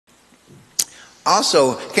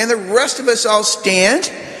Also, can the rest of us all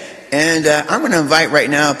stand? And I'm going to invite right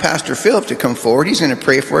now Pastor Philip to come forward. He's going to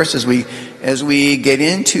pray for us as we get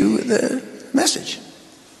into the message.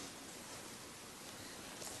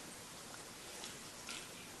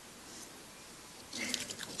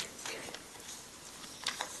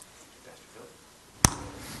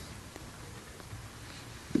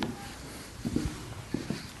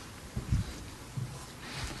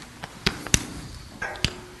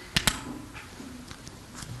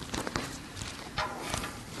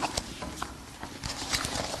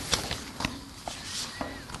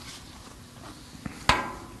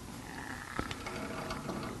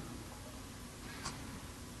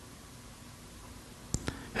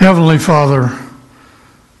 Heavenly Father,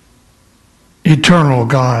 eternal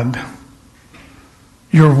God,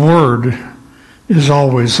 your word is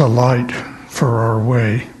always a light for our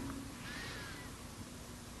way.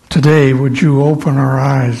 Today, would you open our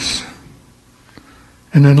eyes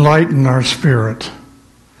and enlighten our spirit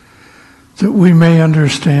that we may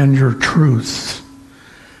understand your truth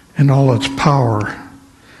in all its power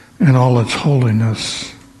and all its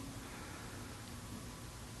holiness.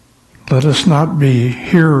 Let us not be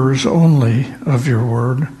hearers only of your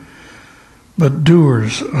word, but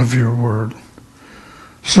doers of your word.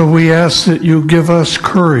 So we ask that you give us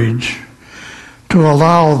courage to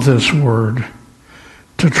allow this word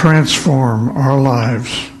to transform our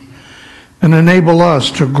lives and enable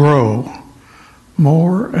us to grow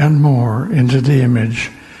more and more into the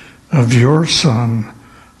image of your Son,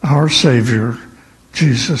 our Savior,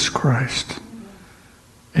 Jesus Christ.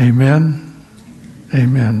 Amen.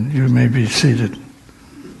 Amen. You may be seated.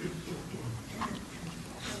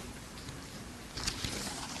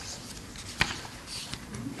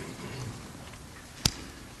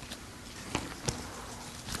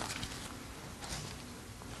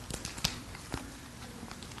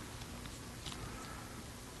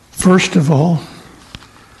 First of all,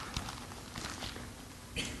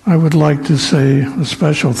 I would like to say a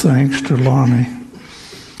special thanks to Lonnie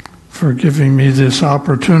for giving me this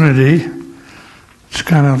opportunity. It's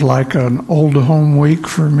kind of like an old home week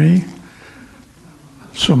for me.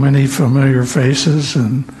 So many familiar faces,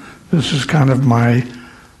 and this is kind of my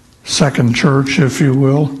second church, if you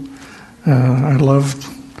will. I love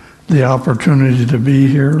the opportunity to be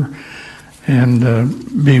here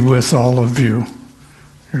and be with all of you.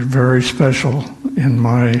 You're very special in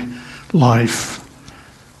my life,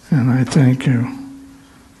 and I thank you.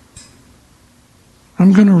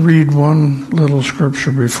 I'm going to read one little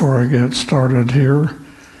scripture before I get started here.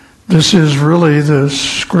 This is really the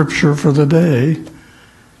scripture for the day,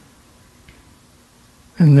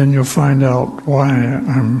 and then you'll find out why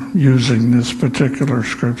I'm using this particular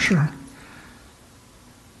scripture.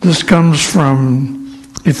 This comes from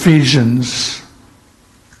Ephesians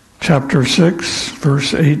chapter 6,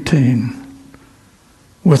 verse 18.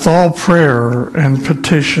 With all prayer and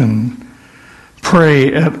petition,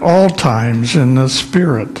 pray at all times in the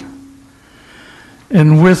Spirit.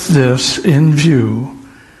 And with this in view,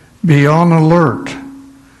 be on alert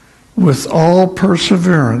with all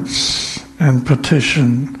perseverance and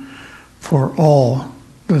petition for all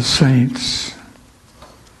the saints.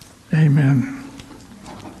 Amen.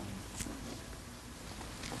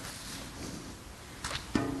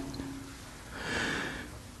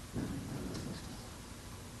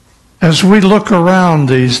 As we look around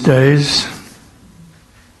these days,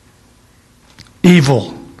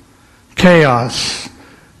 evil, chaos,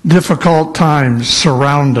 difficult times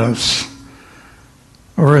surround us.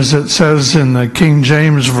 Or as it says in the King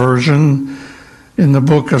James Version, in the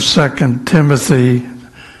book of 2 Timothy,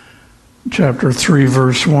 chapter 3,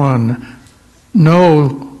 verse 1,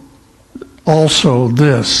 know also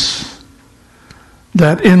this,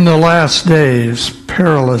 that in the last days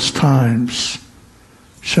perilous times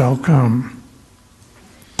shall come.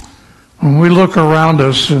 When we look around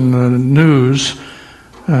us in the news,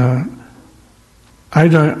 I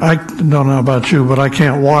don't know about you, but I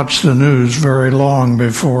can't watch the news very long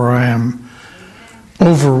before I am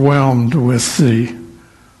overwhelmed with the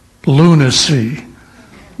lunacy,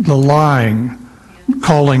 the lying,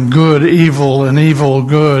 calling good evil and evil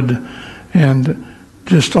good, and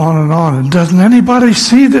just on and on. And doesn't anybody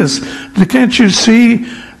see this? Can't you see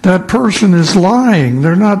that person is lying?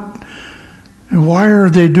 They're not. And why are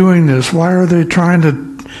they doing this? Why are they trying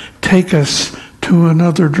to take us to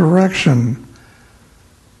another direction?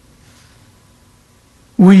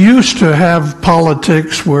 We used to have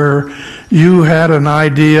politics where you had an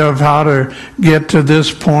idea of how to get to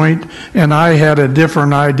this point, and I had a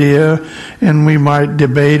different idea, and we might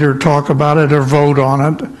debate or talk about it or vote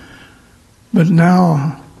on it. But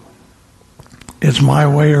now, it's my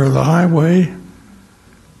way or the highway.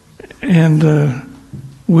 and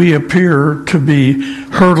we appear to be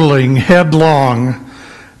hurtling headlong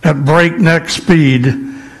at breakneck speed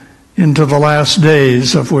into the last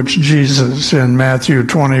days, of which Jesus in Matthew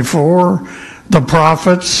 24, the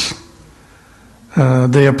prophets,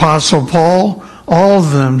 the Apostle Paul, all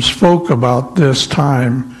of them spoke about this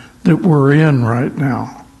time that we're in right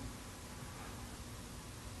now.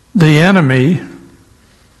 The enemy,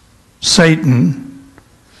 Satan,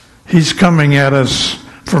 he's coming at us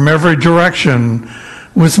from every direction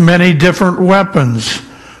with many different weapons,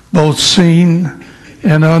 both seen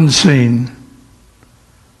and unseen.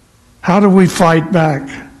 How do we fight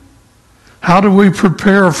back? How do we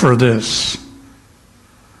prepare for this?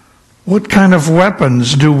 What kind of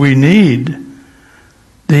weapons do we need?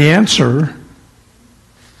 The answer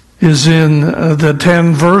is in the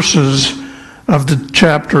 10 verses of the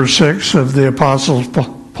chapter 6 of the Apostle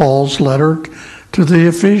Paul's letter to the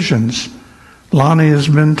Ephesians. Lonnie has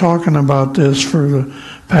been talking about this for the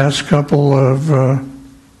past couple of,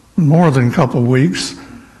 more than couple weeks,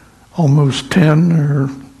 almost 10, or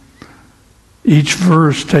each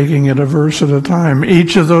verse, taking it a verse at a time.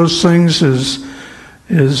 Each of those things is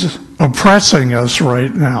oppressing us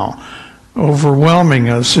right now, overwhelming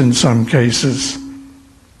us in some cases.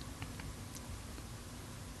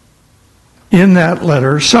 In that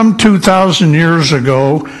letter, some 2,000 years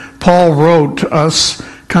ago, Paul wrote to us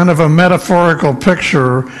kind of a metaphorical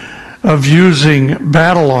picture of using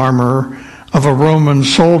battle armor of a Roman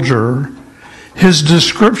soldier. His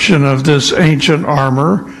description of this ancient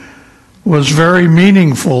armor was very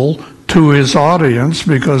meaningful to his audience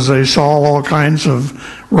because they saw all kinds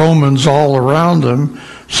of Romans all around them,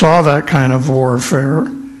 saw that kind of warfare.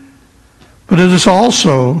 But it is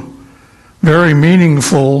also very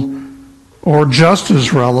meaningful, or just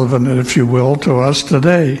as relevant, if you will, to us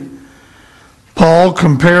today. Paul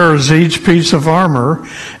compares each piece of armor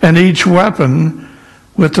and each weapon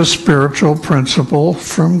with a spiritual principle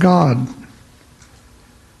from God.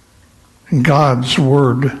 And God's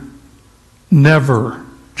word never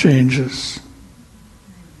changes.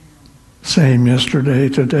 Same yesterday,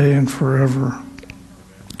 today, and forever.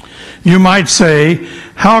 You might say,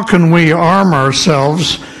 how can we arm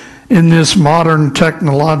ourselves in this modern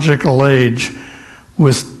technological age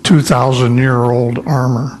with 2,000-year-old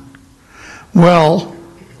armor? Well,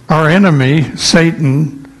 our enemy,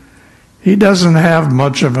 Satan, he doesn't have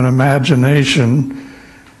much of an imagination.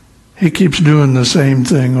 He keeps doing the same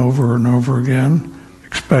thing over and over again,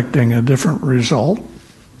 expecting a different result,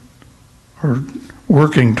 or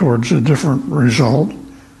working towards a different result.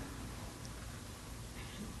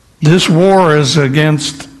 This war is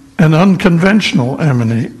against an unconventional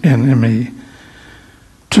enemy.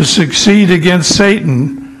 To succeed against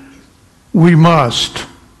Satan, we must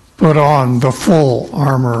put on the full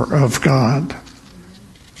armor of God.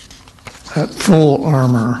 That full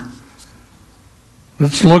armor.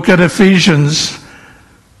 Let's look at Ephesians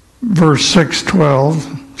verse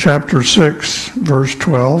 6:12, chapter 6, verse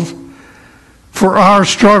 12. For our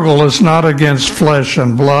struggle is not against flesh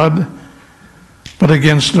and blood, but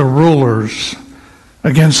against the rulers,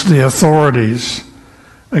 against the authorities,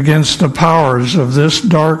 against the powers of this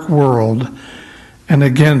dark world, and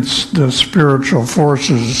against the spiritual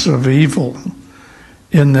forces of evil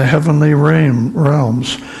in the heavenly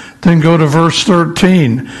realms. Then go to verse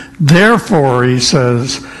 13. Therefore, he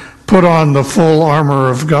says, put on the full armor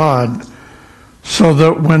of God, so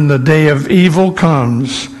that when the day of evil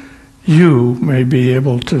comes, you may be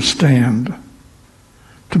able to stand.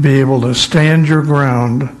 To be able to stand your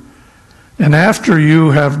ground. And after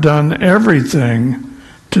you have done everything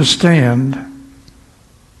to stand,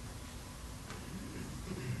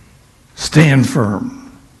 stand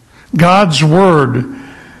firm. God's word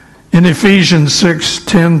in Ephesians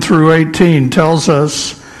 6:10 through 18 tells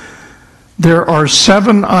us there are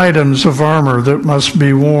 7 items of armor that must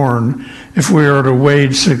be worn if we are to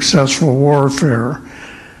wage successful warfare.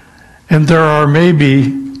 And they are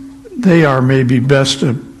maybe best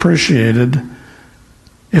appreciated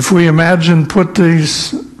if we put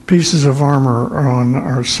these pieces of armor on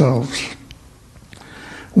ourselves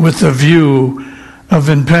with the view of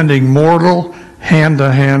impending mortal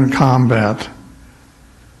hand-to-hand combat.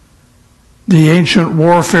 The ancient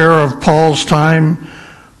warfare of Paul's time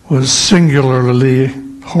was singularly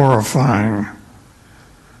horrifying.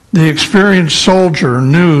 The experienced soldier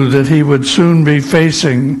knew that he would soon be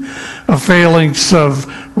facing a phalanx of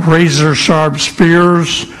razor-sharp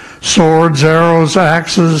spears, swords, arrows,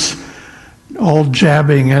 axes, all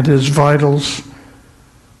jabbing at his vitals,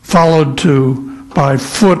 followed by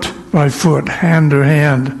foot, hand to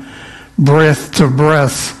hand, breath to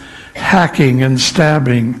breath, hacking and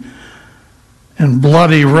stabbing. and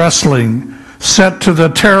bloody wrestling, set to the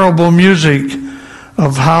terrible music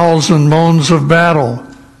of howls and moans of battle.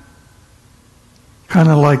 Kind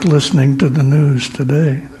of like listening to the news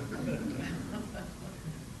today.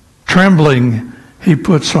 Trembling, he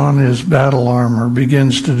puts on his battle armor,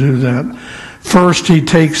 begins to do that. First, he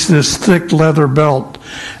takes this thick leather belt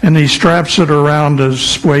and he straps it around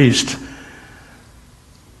his waist.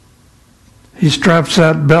 He straps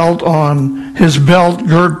that belt on, his belt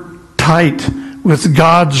girt tight with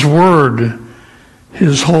God's word.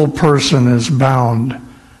 His whole person is bound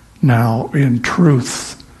now in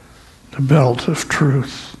truth, the belt of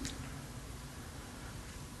truth.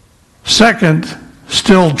 Second,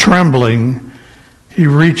 still trembling, he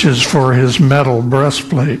reaches for his metal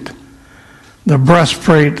breastplate, the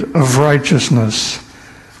breastplate of righteousness,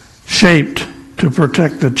 shaped to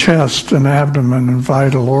protect the chest and abdomen and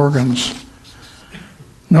vital organs.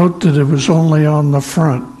 Note that it was only on the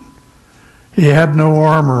front. He had no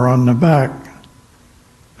armor on the back.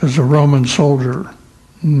 As a Roman soldier,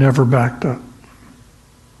 never backed up.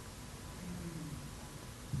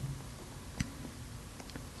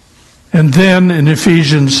 And then in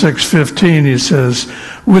Ephesians 6:15 he says,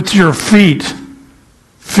 with your feet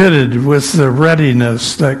fitted with the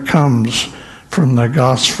readiness that comes from the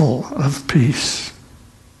gospel of peace.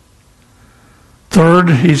 Third,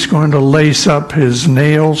 he's going to lace up his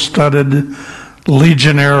nail-studded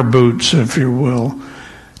legionnaire boots, if you will.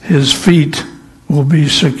 His feet will be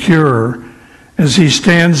secure as he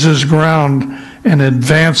stands his ground and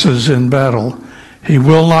advances in battle. He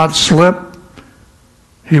will not slip.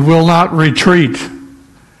 He will not retreat.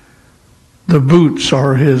 The boots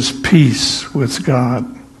are his peace with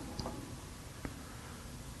God.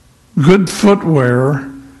 Good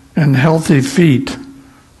footwear and healthy feet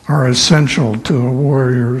are essential to a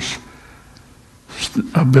warrior's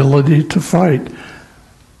ability to fight.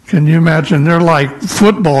 Can you imagine? They're like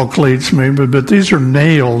football cleats maybe, but these are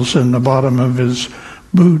nails in the bottom of his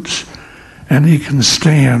boots. And he can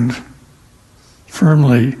stand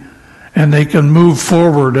firmly. And they can move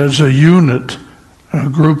forward as a unit, a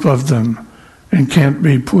group of them, and can't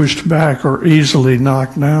be pushed back or easily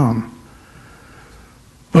knocked down.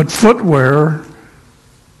 But footwear,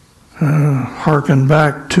 harken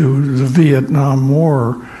back to the Vietnam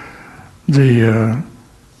War, the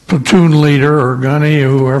platoon leader or gunny,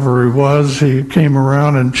 whoever he was, he came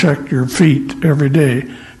around and checked your feet every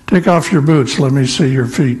day. Take off your boots, let me see your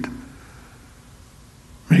feet.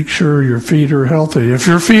 Make sure your feet are healthy. If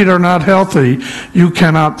your feet are not healthy, you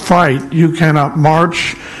cannot fight, you cannot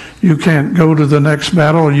march, you can't go to the next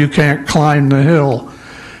battle, you can't climb the hill.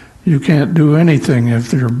 You can't do anything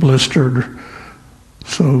if you're blistered.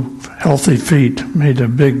 So healthy feet made a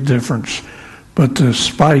big difference. But the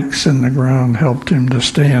spikes in the ground helped him to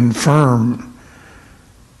stand firm.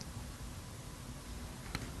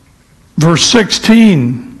 Verse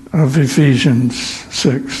 16 of Ephesians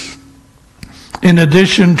 6. In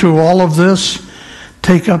addition to all of this,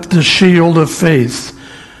 take up the shield of faith,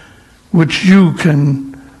 which you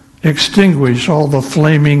can extinguish all the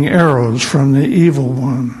flaming arrows from the evil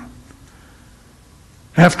one.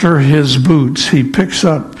 After his boots, he picks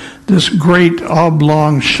up this great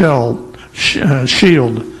oblong shield. The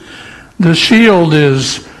shield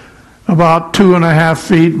is about 2.5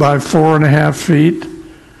 feet by 4.5 feet.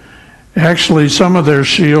 Actually, some of their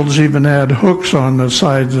shields even had hooks on the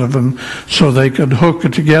sides of them so they could hook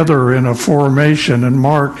it together in a formation and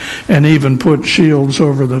mark, and even put shields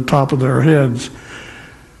over the top of their heads,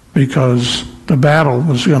 because the battle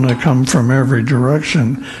was going to come from every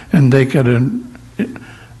direction and they could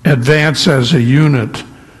advance as a unit,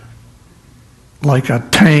 like a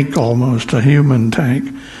tank, almost a human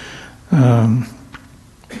tank.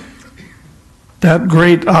 That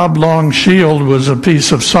great oblong shield was a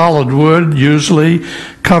piece of solid wood, usually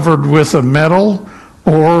covered with a metal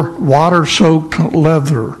or water-soaked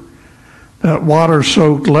leather. That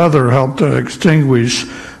water-soaked leather helped to extinguish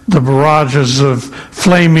the barrages of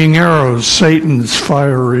flaming arrows, Satan's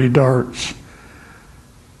fiery darts.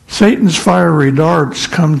 Satan's fiery darts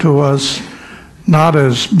come to us not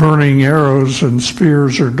as burning arrows and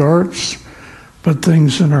spears or darts, but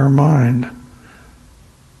things in our mind.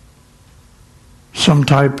 Some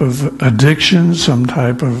type of addiction, some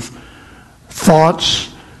type of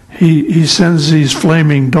thoughts. He sends these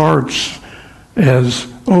flaming darts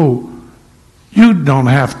as, oh, you don't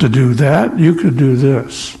have to do that. You could do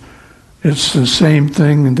this. It's the same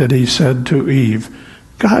thing that he said to Eve.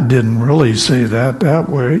 God didn't really say that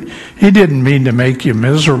way. He didn't mean to make you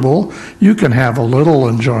miserable. You can have a little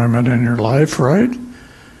enjoyment in your life, right?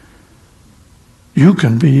 You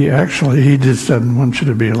can be, actually, he just doesn't want you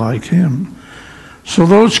to be like him. So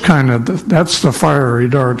that's the fiery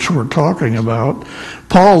darts we're talking about.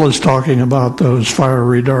 Paul is talking about those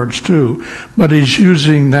fiery darts too, but he's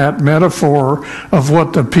using that metaphor of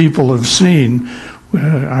what the people have seen.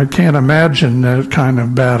 I can't imagine that kind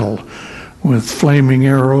of battle with flaming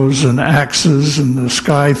arrows and axes and the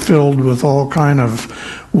sky filled with all kind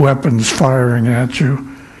of weapons firing at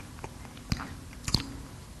you.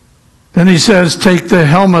 Then he says, take the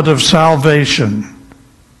helmet of salvation.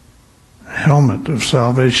 Helmet of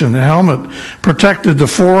salvation. The helmet protected the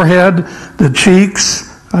forehead, the cheeks.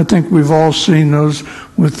 I think we've all seen those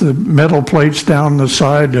with the metal plates down the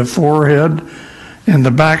side, the forehead, and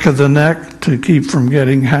the back of the neck to keep from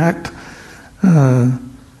getting hacked.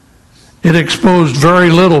 It exposed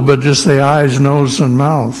very little, but just the eyes, nose, and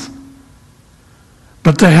mouth.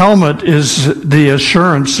 But the helmet is the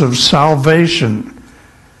assurance of salvation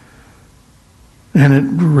and it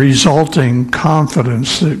resulting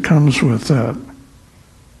confidence that comes with that.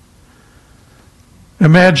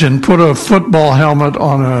 Imagine, put a football helmet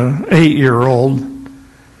on an 8-year-old,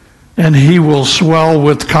 and he will swell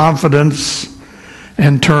with confidence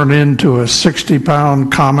and turn into a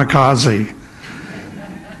 60-pound kamikaze,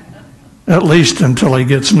 at least until he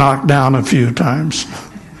gets knocked down a few times.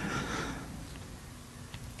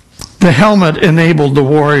 The helmet enabled the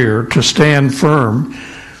warrior to stand firm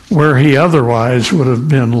where he otherwise would have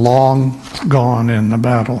been long gone in the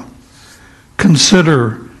battle.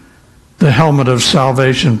 Consider the helmet of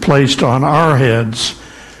salvation placed on our heads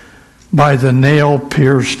by the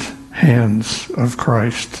nail-pierced hands of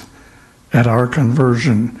Christ at our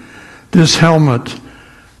conversion. This helmet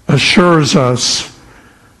assures us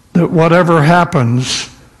that whatever happens,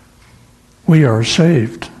 we are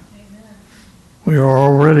saved. We are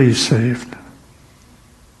already saved.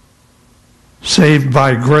 Saved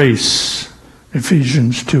by grace,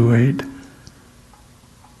 Ephesians 2:8.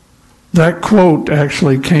 That quote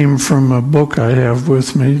actually came from a book I have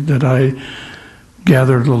with me that I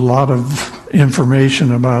gathered a lot of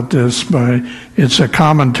information about this by. It's a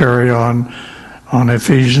commentary on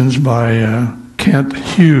Ephesians by Kent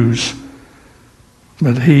Hughes.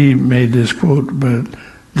 But he made this quote, but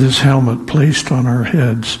this helmet placed on our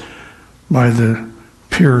heads by the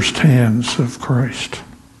pierced hands of Christ.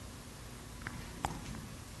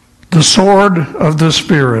 The sword of the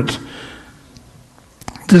Spirit.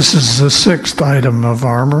 This is the 6th item of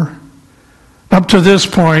armor. Up to this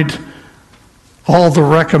point, all the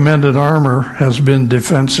recommended armor has been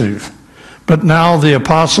defensive. But now the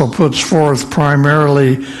apostle puts forth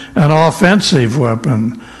primarily an offensive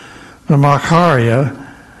weapon. The Macharia,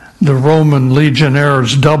 the Roman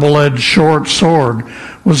legionnaire's double-edged short sword,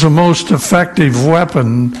 was the most effective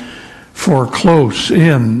weapon for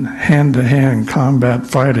close-in, hand-to-hand combat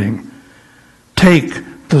fighting. Take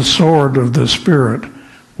the sword of the Spirit,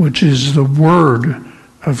 which is the Word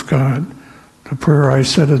of God. The prayer I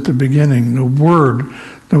said at the beginning, the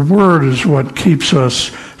Word is what keeps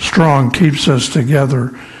us strong, keeps us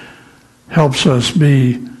together, helps us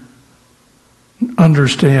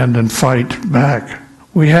understand and fight back.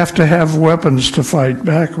 We have to have weapons to fight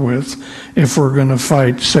back with if we're going to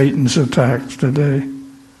fight Satan's attacks today.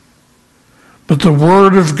 But the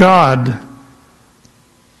Word of God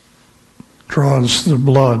draws the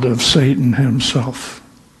blood of Satan himself.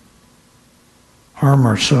 Arm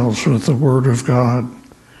ourselves with the Word of God.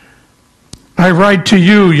 I write to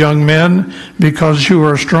you, young men, because you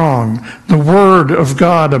are strong. The Word of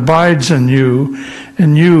God abides in you,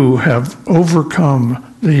 and you have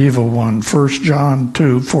overcome the evil one. 1 John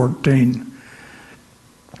 2:14.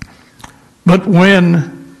 But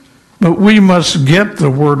we must get the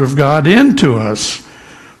Word of God into us.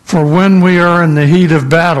 For when we are in the heat of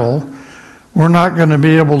battle, we're not going to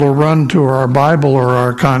be able to run to our Bible or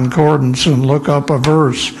our concordance and look up a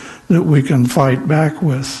verse that we can fight back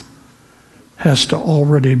with. It has to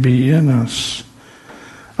already be in us.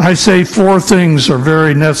 I say 4 things are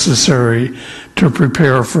very necessary to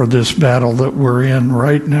prepare for this battle that we're in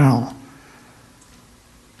right now.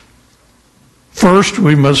 First,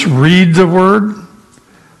 we must read the Word.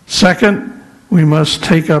 Second, we must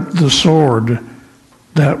take up the sword,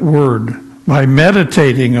 that Word, by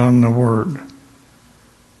meditating on the Word.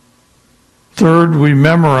 Third, we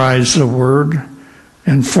memorize the Word.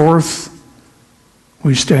 And fourth,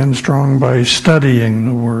 we stand strong by studying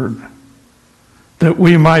the Word, that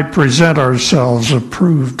we might present ourselves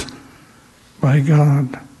approved by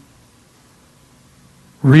God.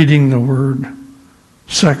 Reading the Word.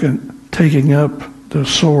 Second, taking up the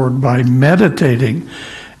sword by meditating.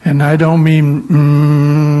 And I don't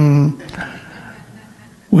mean,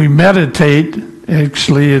 we meditate.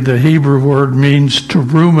 Actually, the Hebrew word means to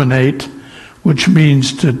ruminate, which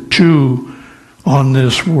means to chew on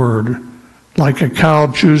this word. Like a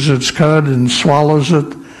cow chews its cud and swallows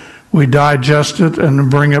it, we digest it and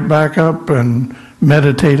bring it back up and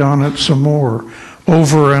meditate on it some more,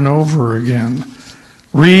 over and over again.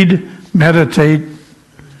 Read, meditate,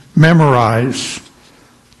 memorize,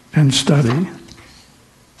 and study.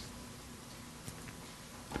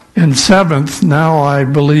 And seventh, now I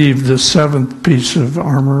believe the seventh piece of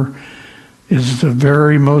armor is the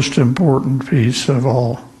very most important piece of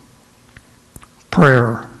all.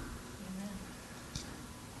 Prayer.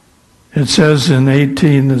 It says in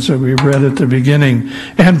 18, as we read at the beginning,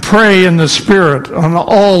 and pray in the Spirit on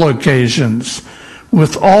all occasions,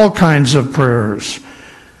 with all kinds of prayers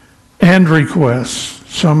and requests.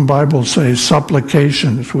 Some Bibles say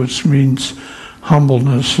supplications, which means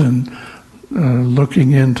humbleness and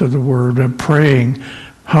looking into the Word and praying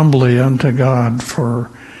humbly unto God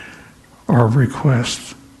for our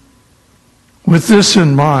requests. With this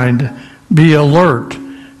in mind, be alert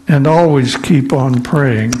and always keep on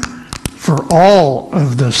praying for all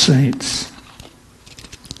of the saints.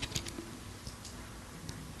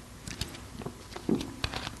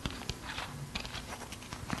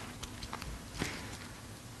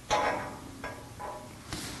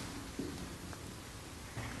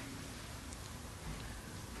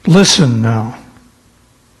 Listen now.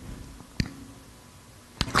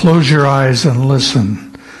 Close your eyes and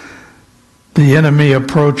listen. The enemy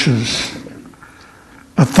approaches.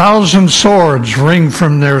 1,000 swords ring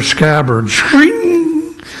from their scabbards.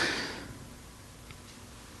 Shring!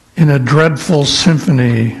 In a dreadful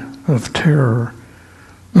symphony of terror.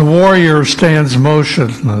 The warrior stands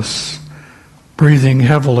motionless, breathing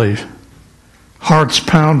heavily, hearts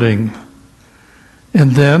pounding.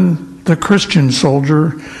 And then the Christian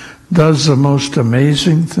soldier does the most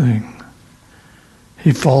amazing thing.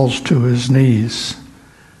 He falls to his knees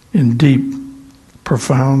in deep,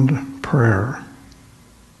 profound prayer.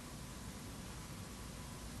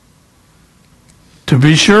 To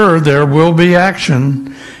be sure, there will be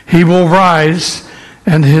action. He will rise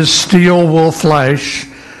and his steel will flash,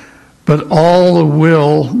 but all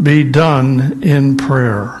will be done in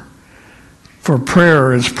prayer. For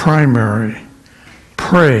prayer is primary.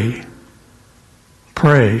 Pray,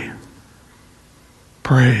 pray,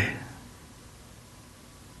 pray.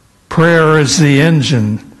 Prayer is the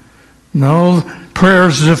engine. No, prayer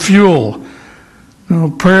is the fuel. No,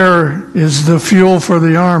 prayer is the fuel for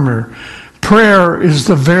the armor. Prayer is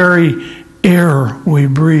the very air we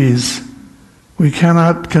breathe. We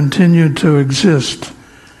cannot continue to exist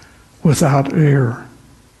without air.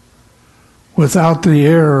 Without the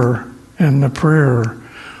air and the prayer,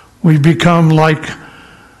 we become like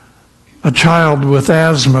a child with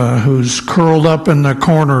asthma who's curled up in the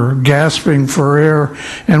corner gasping for air,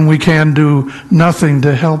 and we can do nothing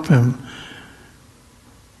to help him.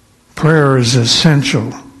 Prayer is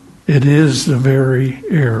essential. It is the very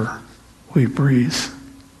air we breathe.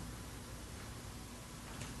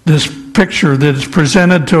 This picture that is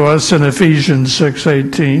presented to us in Ephesians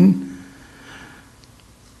 6:18,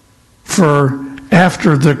 for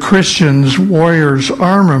after the Christian's warrior's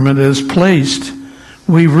armament is placed,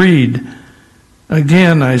 we read,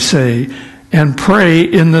 again I say, and pray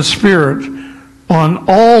in the Spirit on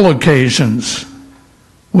all occasions,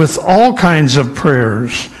 with all kinds of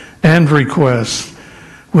prayers and requests.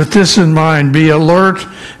 With this in mind, be alert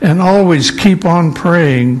and always keep on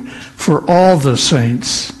praying for all the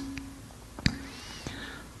saints.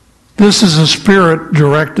 This is a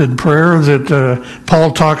Spirit-directed prayer that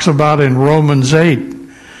Paul talks about in Romans 8,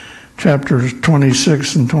 chapters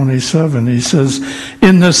 26 and 27. He says,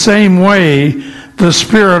 in the same way, the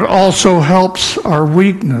Spirit also helps our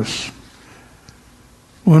weakness.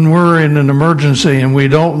 When we're in an emergency and we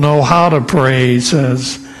don't know how to pray, he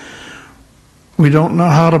says, we don't know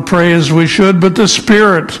how to pray as we should, but the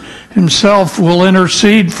Spirit himself will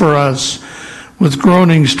intercede for us with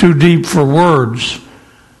groanings too deep for words.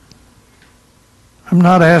 I'm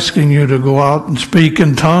not asking you to go out and speak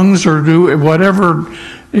in tongues or do whatever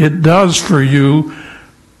it does for you.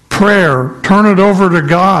 Prayer, turn it over to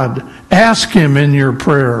God. Ask him in your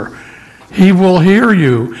prayer. He will hear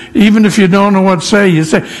you. Even if you don't know what to say, you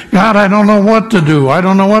say, God, I don't know what to do. I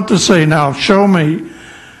don't know what to say now. Show me.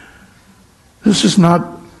 This is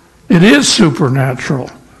not, it is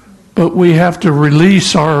supernatural, but we have to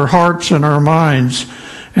release our hearts and our minds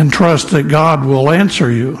and trust that God will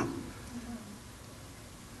answer you.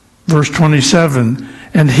 Verse 27,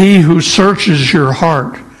 and he who searches your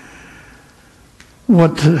heart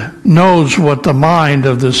knows what the mind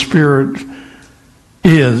of the Spirit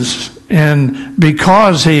is, and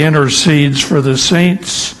because he intercedes for the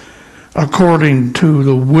saints according to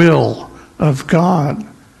the will of God.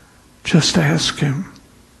 Just ask him.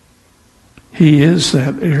 He is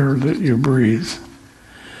that air that you breathe.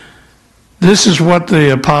 This is what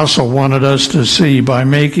the apostle wanted us to see by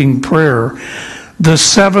making prayer the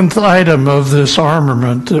seventh item of this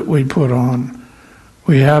armament that we put on.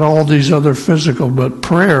 We had all these other physical, but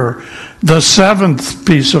prayer, the seventh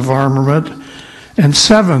piece of armament, and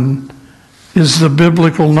 7 is the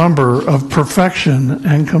biblical number of perfection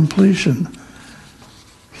and completion.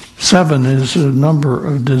 7 is a number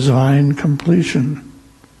of divine completion.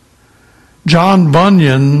 John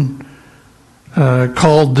Bunyan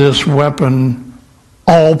called this weapon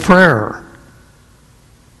all prayer,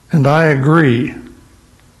 and I agree.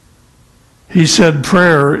 He said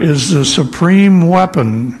prayer is the supreme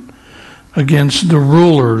weapon against the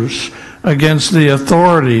rulers, against the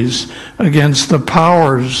authorities, against the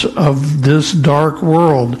powers of this dark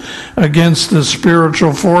world, against the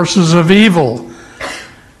spiritual forces of evil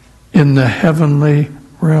in the heavenly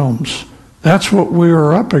realms. That's what we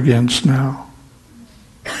are up against now.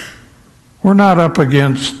 We're not up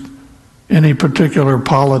against any particular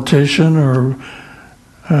politician or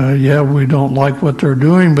we don't like what they're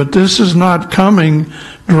doing, but this is not coming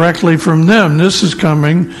directly from them. This is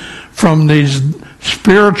coming from these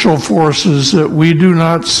spiritual forces that we do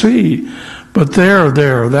not see, but they're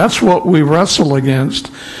there. That's what we wrestle against,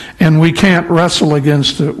 and we can't wrestle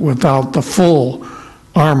against it without the full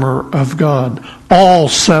armor of God. All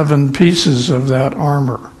 7 pieces of that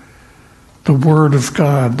armor. The Word of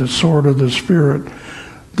God, the sword of the Spirit,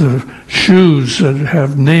 the shoes that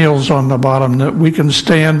have nails on the bottom that we can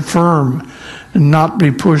stand firm and not be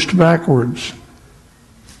pushed backwards.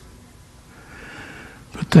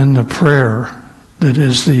 But then the prayer that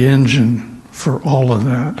is the engine for all of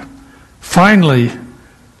that. Finally,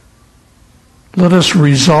 let us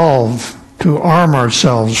resolve to arm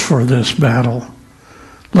ourselves for this battle.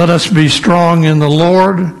 Let us be strong in the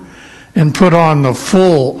Lord and put on the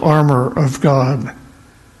full armor of God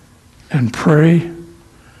and pray,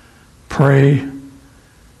 pray,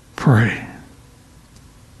 pray.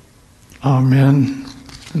 Amen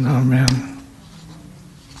and amen.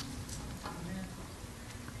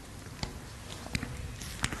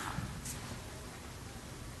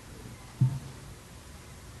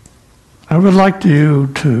 I would like you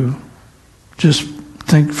to just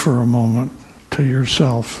think for a moment to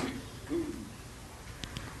yourself.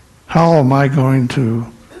 How am I going to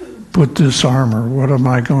put this armor? What am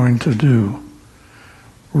I going to do?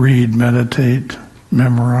 Read, meditate,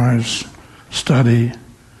 memorize, study.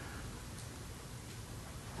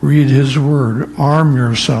 Read His Word. Arm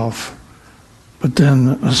yourself. But then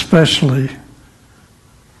especially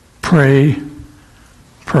pray,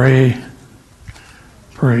 pray,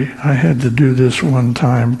 pray. I had to do this one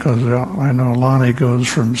time because I know Lonnie goes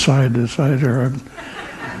from side to side here.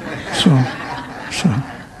 So.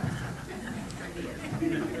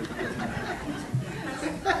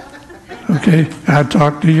 Okay, I'll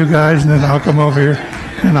talk to you guys, and then I'll come over here,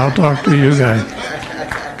 and I'll talk to you guys.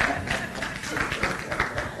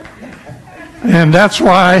 And that's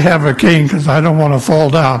why I have a cane, because I don't want to fall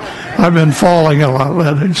down. I've been falling a lot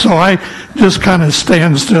lately, so I just kind of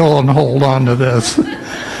stand still and hold on to this.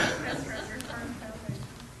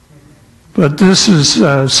 But this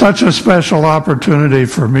is such a special opportunity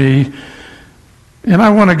for me, and I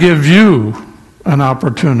want to give you an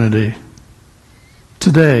opportunity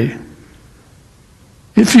today.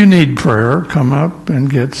 If you need prayer, come up and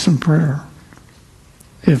get some prayer.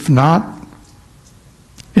 If not,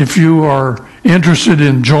 if you are interested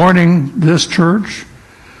in joining this church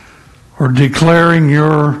or declaring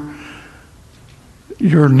your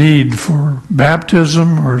need for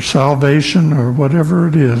baptism or salvation or whatever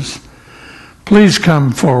it is, please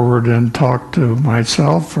come forward and talk to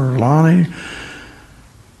myself or Lonnie.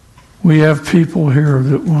 We have people here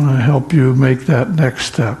that want to help you make that next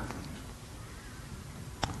step.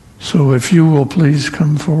 So if you will please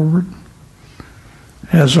come forward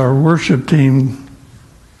as our worship team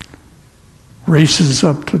races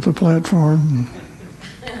up to the platform.